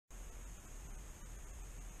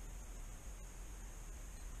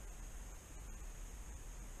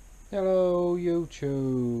Hello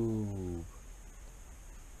YouTube.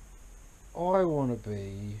 I want to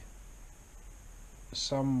be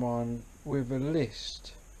someone with a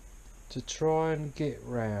list to try and get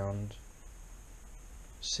round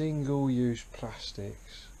single-use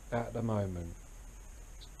plastics at the moment.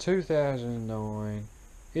 2009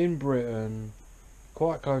 in Britain,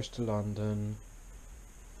 quite close to London.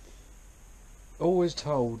 Always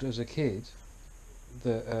told as a kid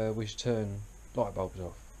that we should turn light bulbs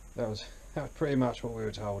off. That was pretty much what we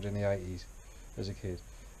were told in the 80s as a kid.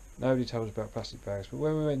 Nobody told us about plastic bags, but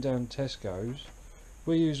when we went down to Tesco's,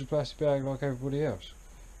 we used a plastic bag like everybody else.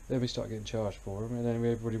 Then we started getting charged for them, and then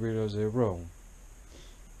everybody realised they were wrong.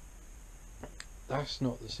 That's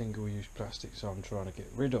not the single-use plastics I'm trying to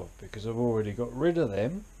get rid of, because I've already got rid of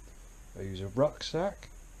them. I use a rucksack.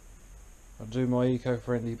 I do my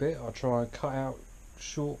eco-friendly bit. I try and cut out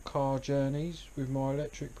short car journeys with my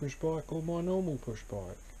electric push bike or my normal push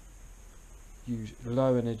bike. Use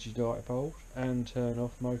low energy light bulbs and turn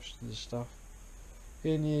off most of the stuff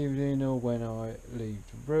in the evening or when I leave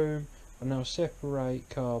the room, and I'll separate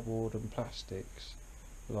cardboard and plastics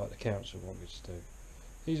like the council want me to do.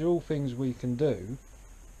 These are all things we can do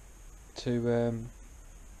to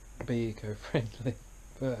be eco-friendly,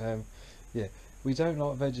 but yeah, we don't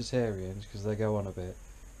like vegetarians because they go on a bit.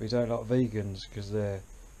 We don't like vegans because they're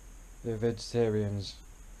vegetarians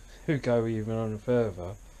who go even on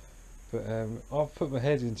further. But I've put my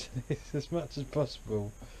head into this as much as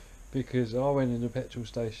possible, because I went in a petrol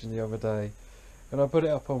station the other day and I put it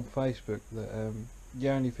up on Facebook that the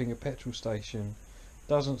only thing a petrol station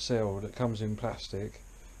doesn't sell that comes in plastic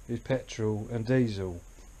is petrol and diesel.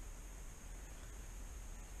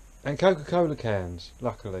 And Coca-Cola cans,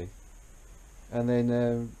 luckily. And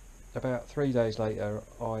then about 3 days later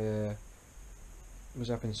I was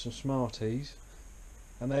having some Smarties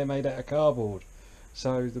and they're made out of cardboard.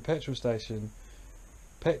 So the petrol station,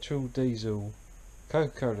 petrol, diesel,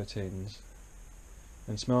 Coca-Cola tins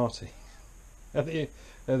and Smarties are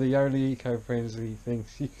the only eco-friendly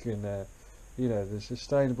things you can, you know, the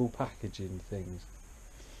sustainable packaging things.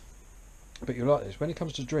 But you're like this, when it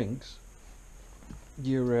comes to drinks,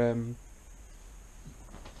 you're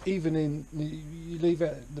even in, you leave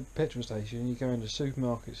at the petrol station, you go into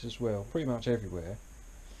supermarkets as well, pretty much everywhere.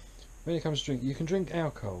 When it comes to drink, you can drink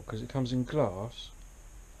alcohol because it comes in glass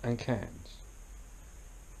and cans,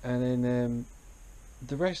 and then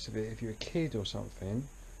the rest of it, if you're a kid or something,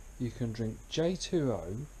 you can drink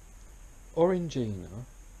J2O, Orangina,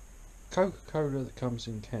 Coca-Cola that comes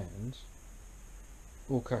in cans,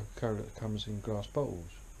 or Coca-Cola that comes in glass bottles.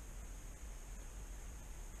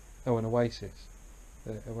 Oh, and Oasis,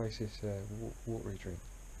 watery drink.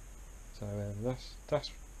 So that's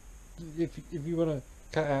if you want to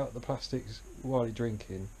cut out the plastics while you're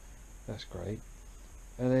drinking, that's great.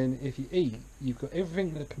 And then if you eat, you've got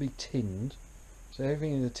everything that can be tinned, so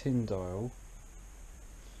everything in the tin dial.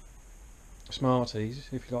 Smarties,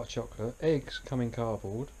 if you like chocolate. Eggs come in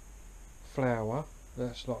cardboard. Flour,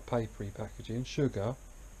 that's like papery packaging. Sugar,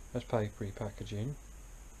 that's papery packaging.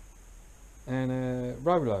 And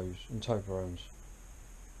Rolos and Toblerones.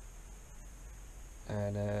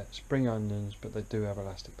 And spring onions, but they do have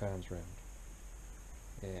elastic bands round.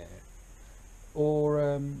 Yeah.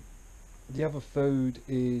 Or the other food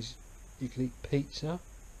is you can eat pizza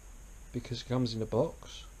because it comes in a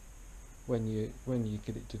box when you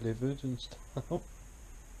get it delivered and stuff.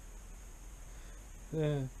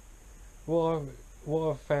 Yeah. What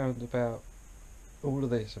I've found about all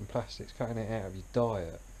of this and plastics, cutting it out of your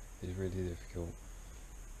diet, is really difficult.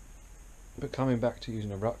 But coming back to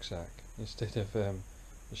using a rucksack instead of a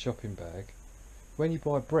shopping bag, when you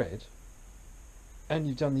buy bread and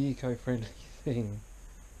you've done the eco-friendly thing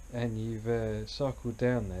and you've cycled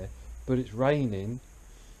down there, but it's raining,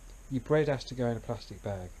 your bread has to go in a plastic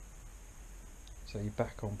bag. So you're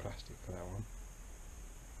back on plastic for that one.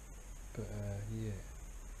 But yeah,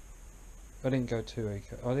 I didn't go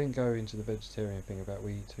into the vegetarian thing about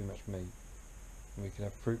we eat too much meat. And we can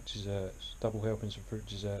have fruit desserts, double helpings of fruit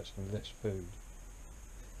desserts and less food.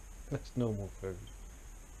 Less normal food.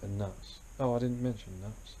 And nuts. Oh, I didn't mention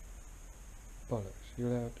nuts. Bollocks.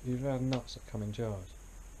 You're allowed nuts that come in jars.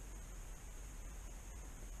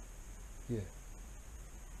 Yeah.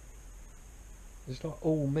 It's like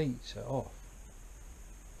all meats are off.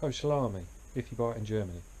 Oh, salami, if you buy it in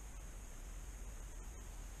Germany.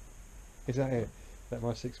 Is that it? Is that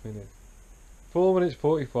my 6 minutes? 4 minutes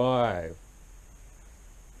 45.